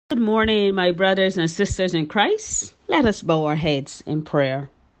Good morning, my brothers and sisters in Christ. Let us bow our heads in prayer.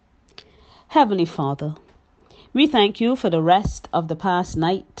 Heavenly Father, we thank you for the rest of the past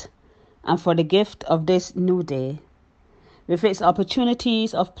night and for the gift of this new day, with its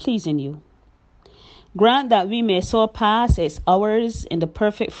opportunities of pleasing you. Grant that we may so pass its hours in the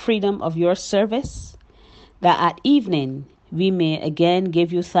perfect freedom of your service, that at evening we may again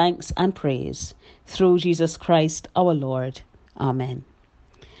give you thanks and praise through Jesus Christ our Lord. Amen.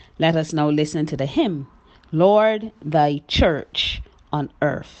 Let us now listen to the hymn, Lord, thy church on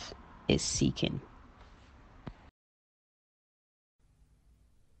earth is seeking.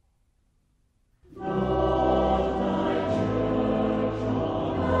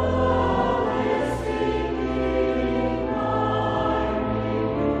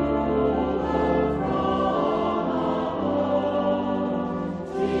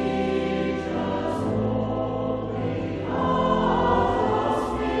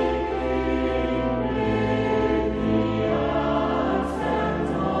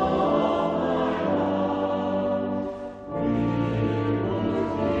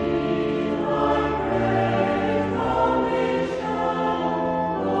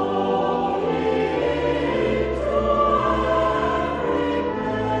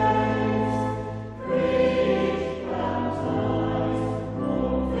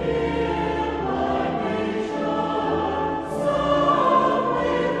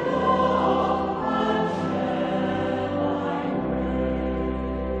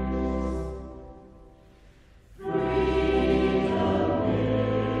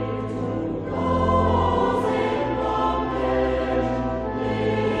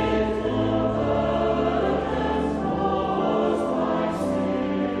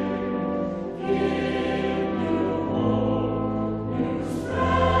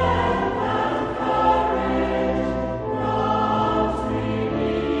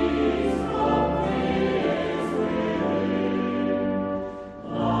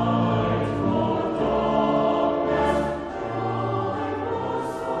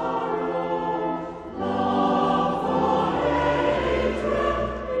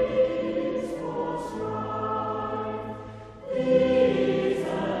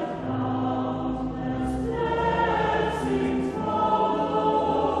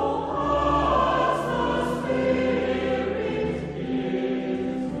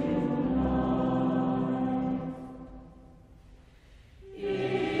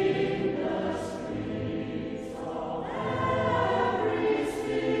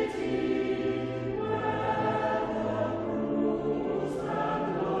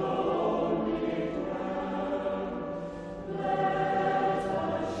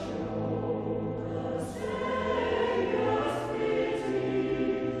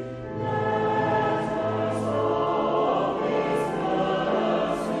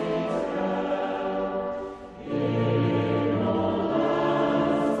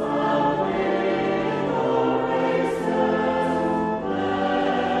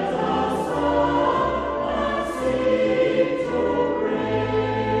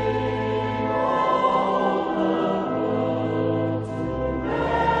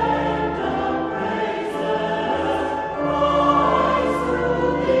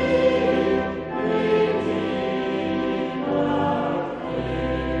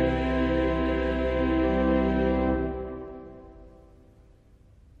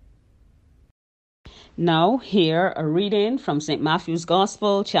 Now hear a reading from St. Matthew's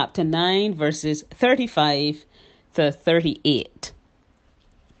Gospel, chapter 9, verses 35 to 38.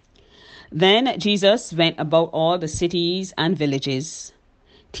 Then Jesus went about all the cities and villages,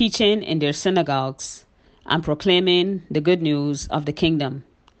 teaching in their synagogues and proclaiming the good news of the kingdom,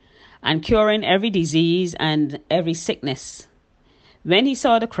 and curing every disease and every sickness. When he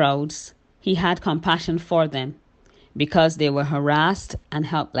saw the crowds, he had compassion for them, because they were harassed and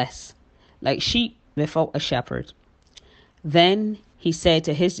helpless, like sheep without a shepherd. Then he said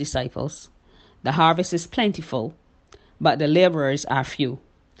to his disciples, "The harvest is plentiful, but the laborers are few.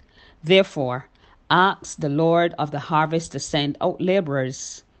 Therefore, ask the Lord of the harvest to send out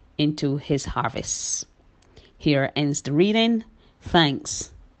laborers into his harvest." Here ends the reading.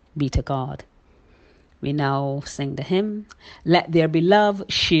 Thanks be to God. We now sing the hymn, Let There Be Love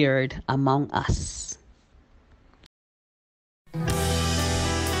Shared Among Us.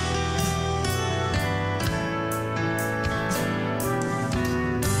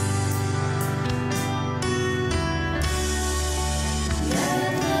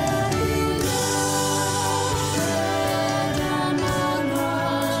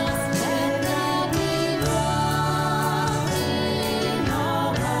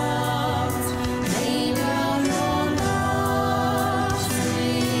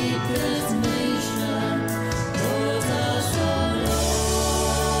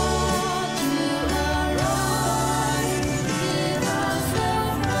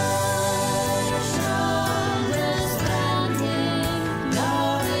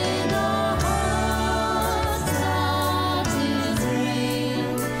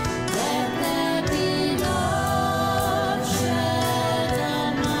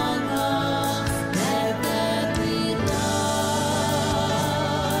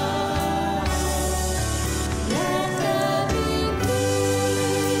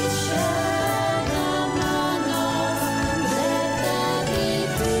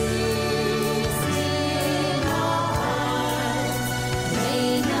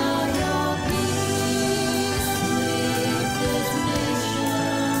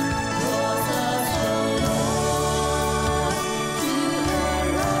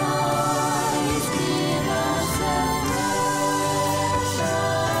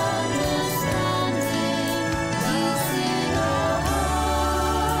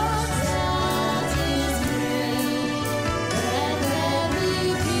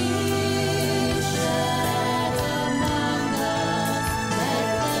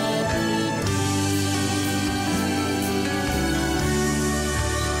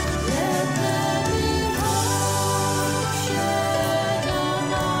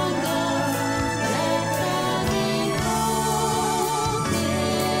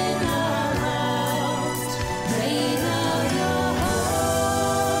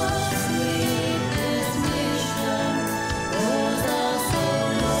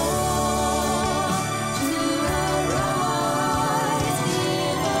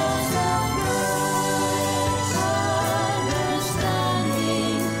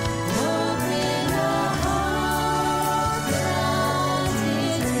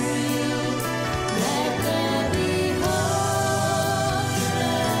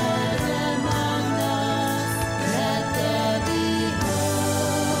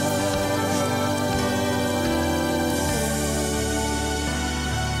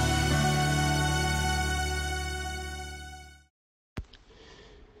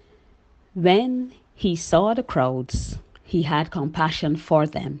 When he saw the crowds, he had compassion for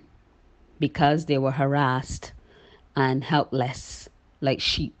them because they were harassed and helpless like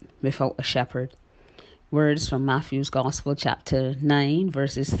sheep without a shepherd. Words from Matthew's Gospel, chapter 9,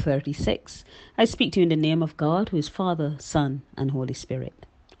 verses 36. I speak to you in the name of God, who is Father, Son, and Holy Spirit.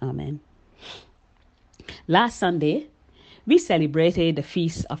 Amen. Last Sunday, we celebrated the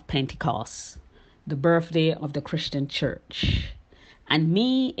Feast of Pentecost, the birthday of the Christian Church. And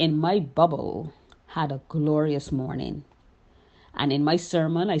me, in my bubble, had a glorious morning. And in my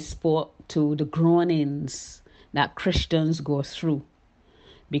sermon, I spoke to the groanings that Christians go through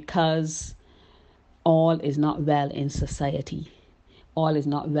because all is not well in society. All is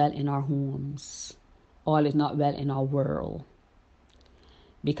not well in our homes. All is not well in our world.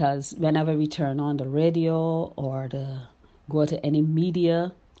 Because whenever we turn on the radio or go to any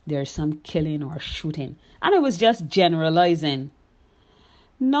media, there's some killing or shooting. And I was just generalizing,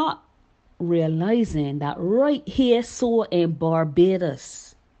 not realizing that right here, so in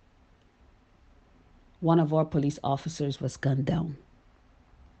Barbados, one of our police officers was gunned down.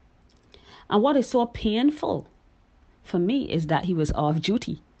 And what is so painful for me is that he was off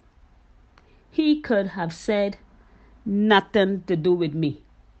duty. He could have said nothing to do with me.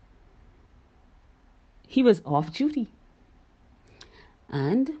 He was off duty.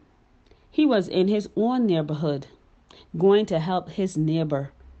 And he was in his own neighborhood going to help his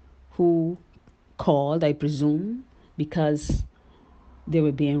neighbor who called, I presume, because they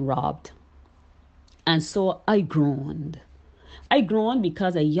were being robbed. And so I groaned. I groaned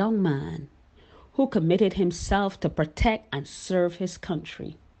because a young man who committed himself to protect and serve his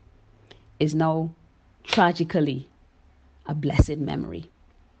country is now tragically a blessed memory.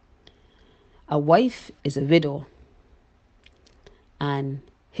 A wife is a widow, and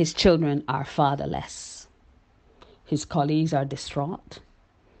his children are fatherless. His colleagues are distraught,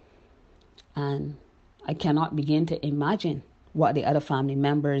 and I cannot begin to imagine what the other family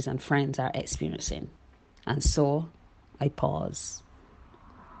members and friends are experiencing. And so I pause.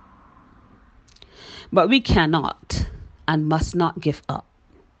 But we cannot and must not give up.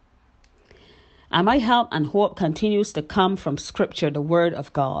 And my help and hope continues to come from Scripture, the Word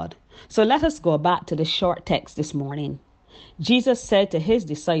of God. So let us go back to the short text this morning. Jesus said to his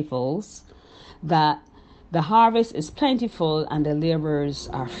disciples that the harvest is plentiful and the laborers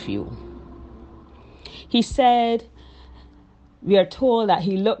are few. He said, we are told that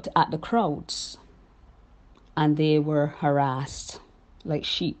he looked at the crowds and they were harassed like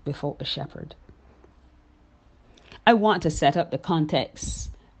sheep without a shepherd. I want to set up the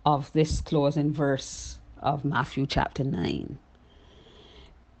context of this closing verse of Matthew chapter 9,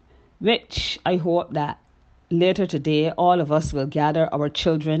 which I hope that later today all of us will gather our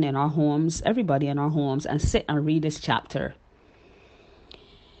children in our homes, everybody in our homes, and sit and read this chapter.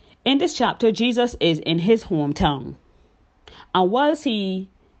 In this chapter, Jesus is in his hometown. And whilst he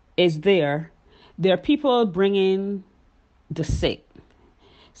is there are people bringing the sick.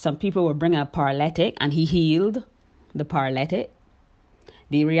 Some people were bringing a paralytic, and he healed the paralytic.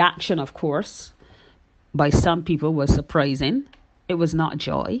 The reaction, of course, by some people was surprising. It was not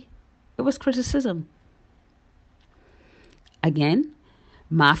joy. It was criticism. Again,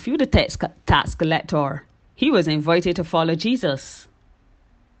 Matthew, the tax collector, he was invited to follow Jesus.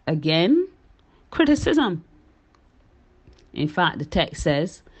 Again, criticism. In fact, the text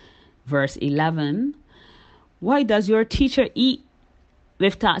says, verse 11, why does your teacher eat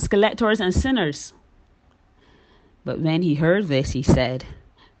with tax collectors and sinners? But when he heard this, he said,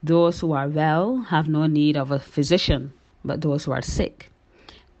 those who are well have no need of a physician, but those who are sick.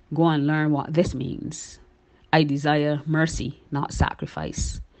 Go and learn what this means. I desire mercy, not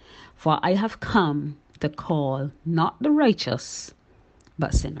sacrifice. For I have come to call not the righteous,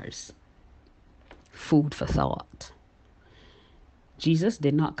 but sinners. Food for thought. Jesus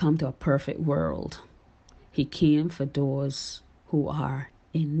did not come to a perfect world. He came for those who are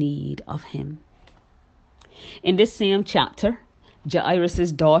in need of him. In this same chapter,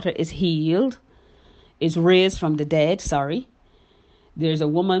 Jairus' daughter is raised from the dead. There's a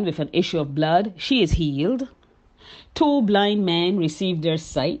woman with an issue of blood. She is healed. 2 blind men received their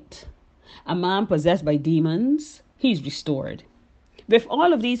sight. A man possessed by demons, he's restored. With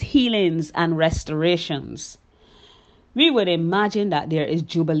all of these healings and restorations, we would imagine that there is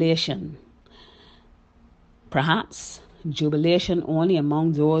jubilation. Perhaps jubilation only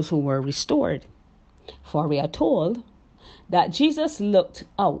among those who were restored. For we are told that Jesus looked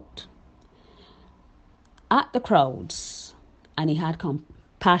out at the crowds and he had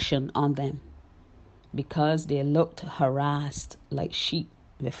compassion on them because they looked harassed like sheep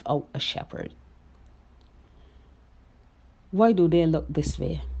without a shepherd. Why do they look this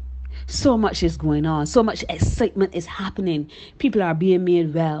way? So much is going on. So much excitement is happening. People are being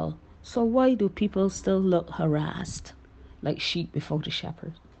made well. So why do people still look harassed like sheep before the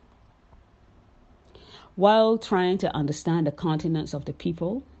shepherd? While trying to understand the continence of the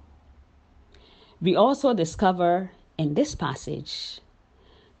people, we also discover in this passage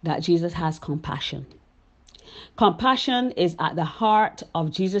that Jesus has compassion. Compassion is at the heart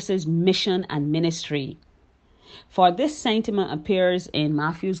of Jesus' mission and ministry. For this sentiment appears in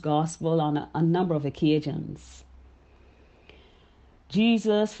Matthew's gospel on a number of occasions.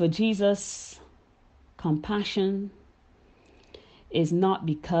 For Jesus, compassion is not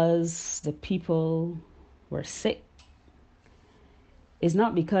because the people were sick. It's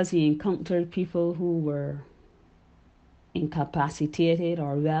not because he encountered people who were incapacitated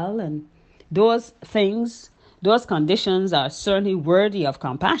or well. And those conditions are certainly worthy of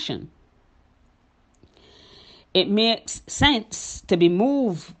compassion. It makes sense to be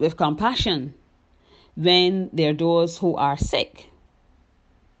moved with compassion when there are those who are sick.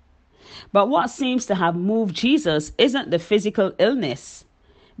 But what seems to have moved Jesus isn't the physical illness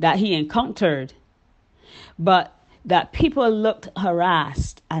that he encountered, but that people looked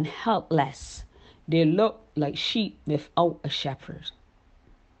harassed and helpless. They looked like sheep without a shepherd.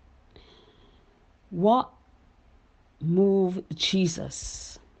 What moved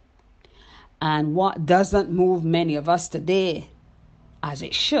Jesus, and what doesn't move many of us today, as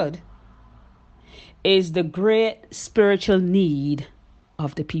it should, is the great spiritual need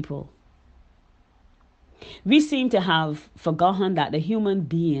of the people. We seem to have forgotten that the human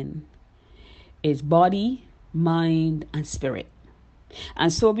being is body, mind, and spirit.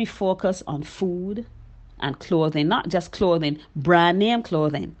 And so we focus on food and clothing, not just clothing, brand name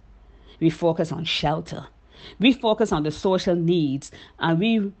clothing. We focus on shelter. We focus on the social needs, and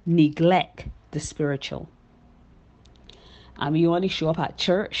we neglect the spiritual. And we only show up at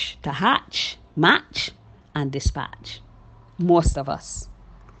church to hatch, match, and dispatch. Most of us.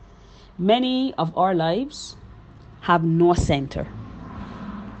 Many of our lives have no center.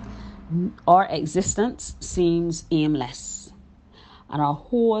 Our existence seems aimless, and our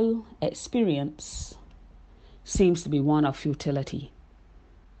whole experience seems to be one of futility,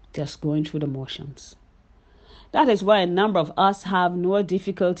 just going through the motions. That is why a number of us have no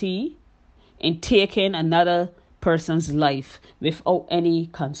difficulty in taking another person's life without any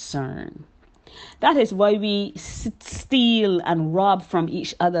concern. That is why we steal and rob from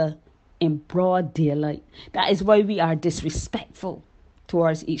each other in broad daylight. That is why we are disrespectful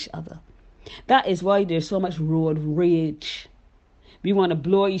towards each other. That is why there's so much road rage. We want to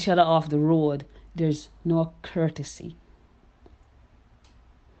blow each other off the road. There's no courtesy.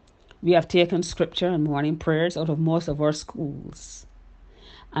 We have taken scripture and morning prayers out of most of our schools,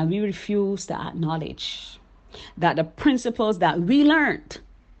 and we refuse to acknowledge that the principles that we learned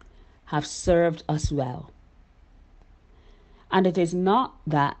have served us well. And it is not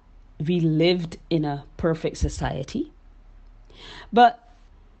that we lived in a perfect society, but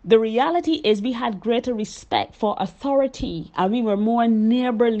the reality is we had greater respect for authority, and we were more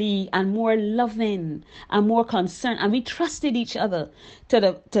neighborly and more loving and more concerned, and we trusted each other to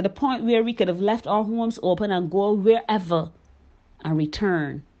the point where we could have left our homes open and go wherever and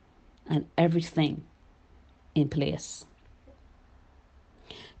return, and everything in place.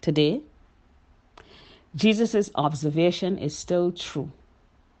 Today, Jesus' observation is still true.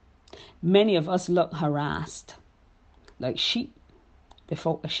 Many of us look harassed, like sheep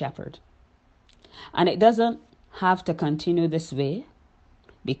without a shepherd. And it doesn't have to continue this way,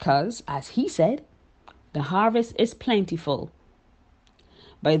 because, as he said, the harvest is plentiful.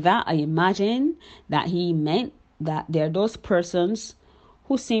 By that, I imagine that he meant that there are those persons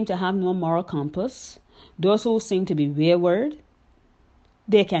who seem to have no moral compass, those who seem to be wayward.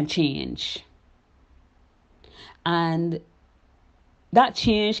 They can change. And that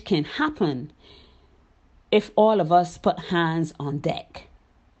change can happen if all of us put hands on deck.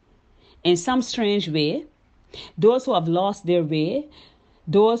 In some strange way, those who have lost their way,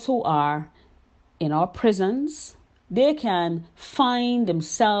 those who are in our prisons, they can find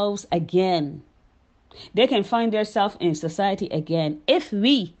themselves again. They can find themselves in society again if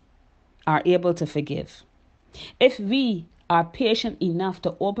we are able to forgive. If we are patient enough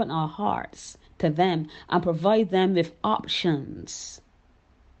to open our hearts to them and provide them with options.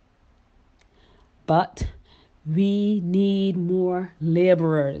 But we need more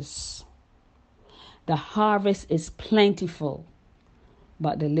laborers. The harvest is plentiful,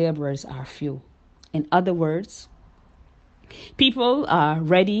 but the laborers are few. In other words, people are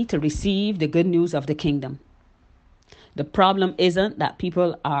ready to receive the good news of the kingdom. The problem isn't that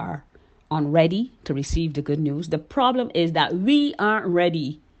people are unready to receive the good news. The problem is that we aren't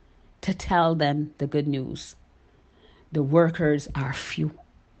ready to tell them the good news. The workers are few.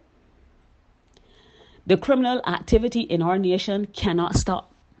 The criminal activity in our nation cannot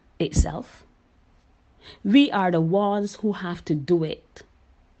stop itself. We are the ones who have to do it.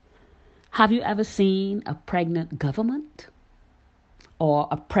 Have you ever seen a pregnant government or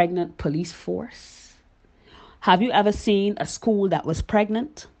a pregnant police force? Have you ever seen a school that was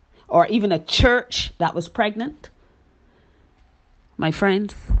pregnant or even a church that was pregnant? My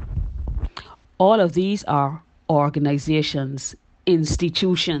friends, all of these are organizations,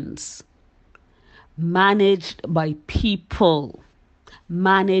 institutions, managed by people,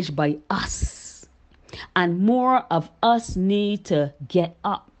 managed by us. And more of us need to get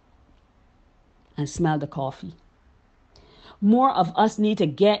up and smell the coffee. More of us need to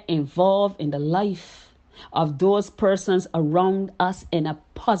get involved in the life of those persons around us in a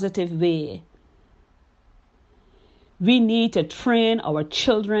positive way. We need to train our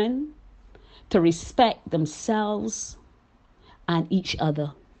children to respect themselves and each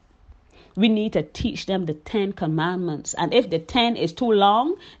other. We need to teach them the 10 commandments. And if the 10 is too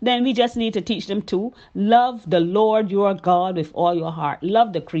long, then we just need to teach them to love the Lord your God with all your heart.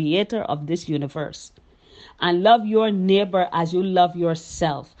 Love the creator of this universe. And love your neighbor as you love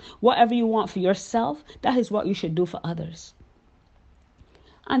yourself. Whatever you want for yourself, that is what you should do for others.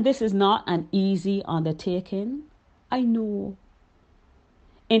 And this is not an easy undertaking. I know.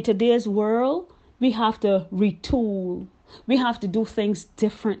 In today's world, we have to retool. We have to do things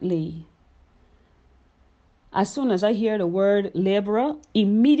differently. As soon as I hear the word laborer,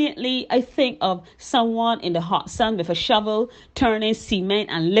 immediately I think of someone in the hot sun with a shovel, turning cement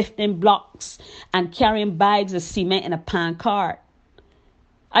and lifting blocks and carrying bags of cement in a pan cart.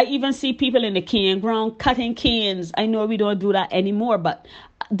 I even see people in the cane ground cutting canes. I know we don't do that anymore, but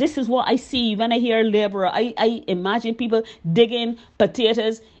this is what I see when I hear laborer. I imagine people digging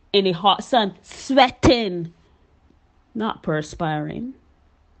potatoes in the hot sun, sweating, not perspiring.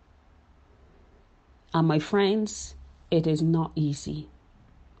 And my friends, it is not easy.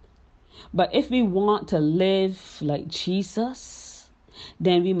 But if we want to live like Jesus,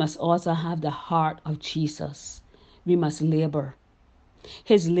 then we must also have the heart of Jesus. We must labor.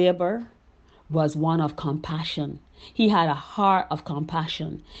 His labor was one of compassion. He had a heart of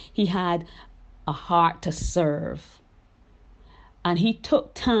compassion. He had a heart to serve. And he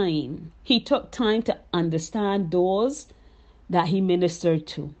took time. He took time to understand those that he ministered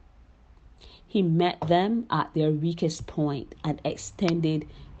to. He met them at their weakest point and extended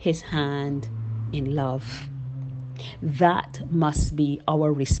his hand in love. That must be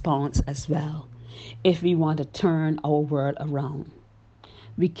our response as well if we want to turn our world around.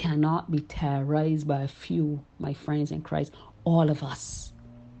 We cannot be terrorized by a few, my friends in Christ. All of us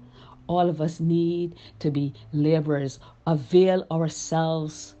need to be laborers, avail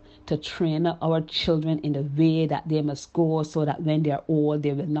ourselves to train up our children in the way that they must go so that when they are old,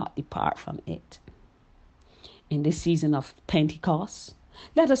 they will not depart from it. In this season of Pentecost,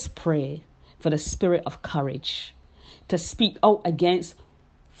 let us pray for the spirit of courage to speak out against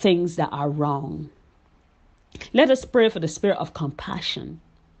things that are wrong. Let us pray for the spirit of compassion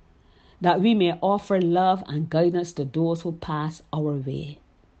that we may offer love and guidance to those who pass our way.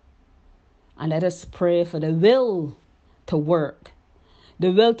 And let us pray for the will to work,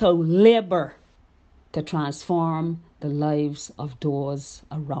 the will to labor, to transform the lives of those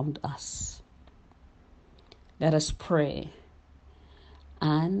around us. Let us pray.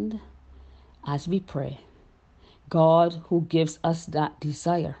 And as we pray, God who gives us that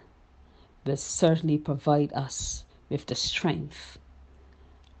desire will certainly provide us with the strength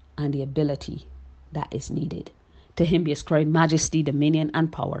and the ability that is needed. To him be ascribed majesty, dominion,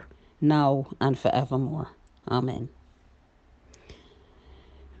 and power, now and forevermore. Amen.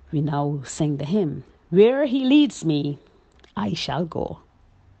 We now sing the hymn, Where he leads me, I shall go.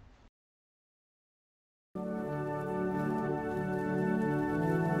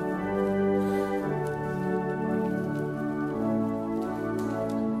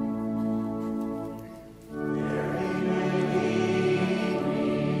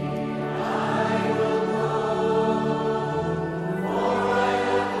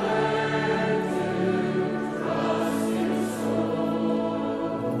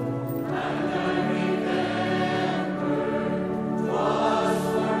 Was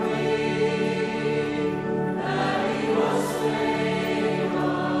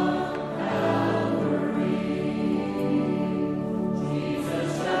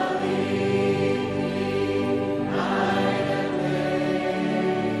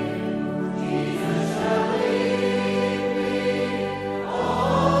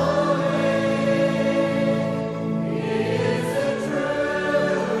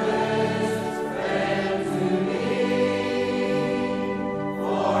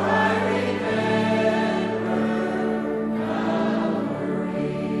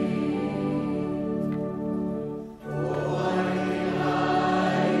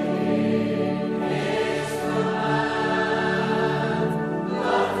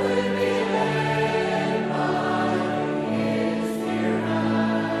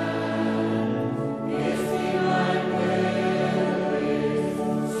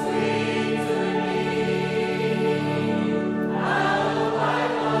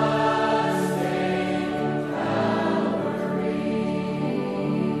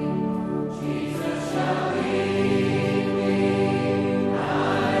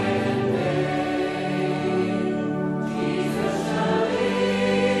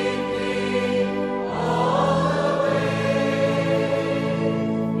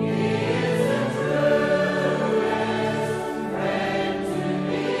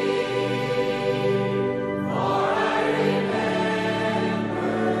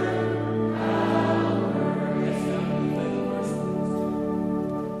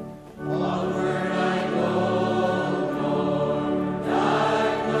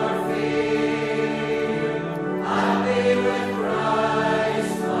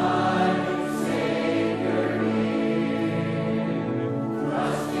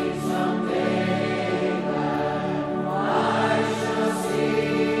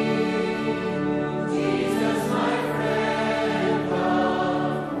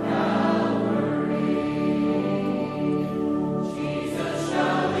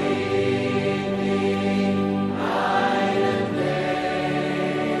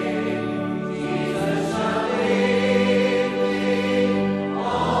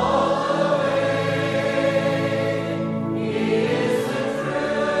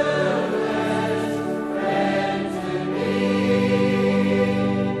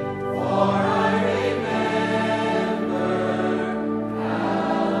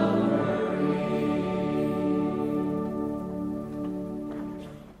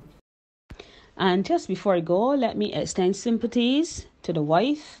And just before I go, let me extend sympathies to the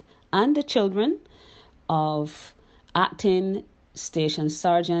wife and the children of Acting Station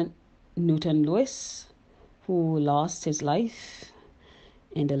Sergeant Newton Lewis, who lost his life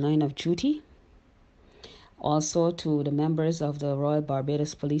in the line of duty. Also to the members of the Royal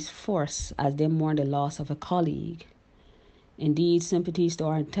Barbados Police Force as they mourn the loss of a colleague. Indeed, sympathies to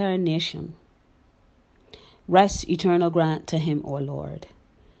our entire nation. Rest eternal grant to him, O Lord,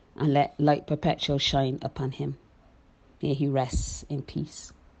 and let light perpetual shine upon him. May he rest in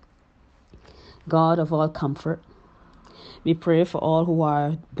peace. God of all comfort, we pray for all who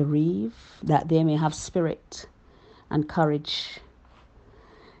are bereaved, that they may have spirit and courage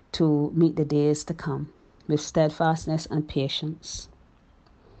to meet the days to come with steadfastness and patience,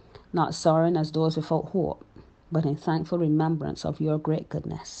 not sorrowing as those without hope, but in thankful remembrance of your great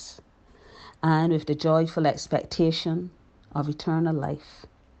goodness, and with the joyful expectation of eternal life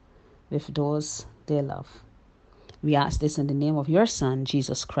with those they love. We ask this in the name of your Son,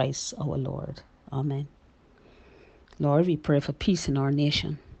 Jesus Christ, our Lord. Amen. Lord, we pray for peace in our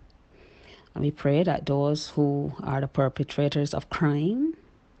nation. And we pray that those who are the perpetrators of crime,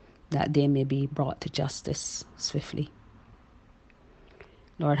 that they may be brought to justice swiftly.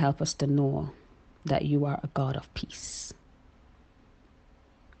 Lord, help us to know that you are a God of peace.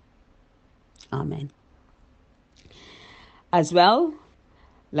 Amen. As well,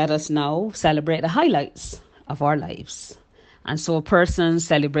 let us now celebrate the highlights of our lives. And so persons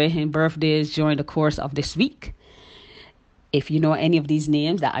celebrating birthdays during the course of this week, if you know any of these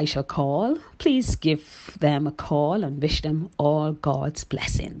names that I shall call, please give them a call and wish them all God's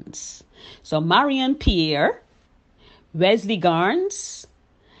blessings. So Marion Pierre, Wesley Garnes,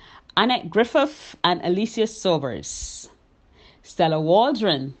 Annette Griffith and Alicia Sobers, Stella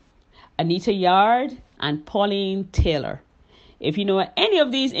Waldron, Anita Yard, and Pauline Taylor. If you know any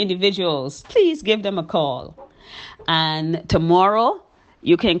of these individuals, please give them a call. And tomorrow,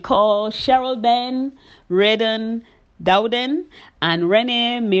 you can call Cheryl Ben, Redden Dowden, and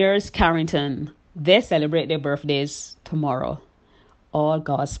Renee Mears Carrington. They celebrate their birthdays tomorrow. All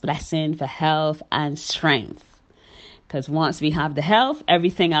God's blessing for health and strength. Because once we have the health,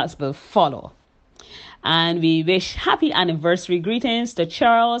 everything else will follow. And we wish happy anniversary greetings to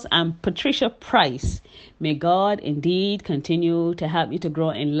Charles and Patricia Price. May God indeed continue to help you to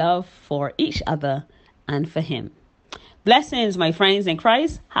grow in love for each other and for him. Blessings, my friends in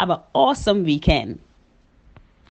Christ. Have an awesome weekend.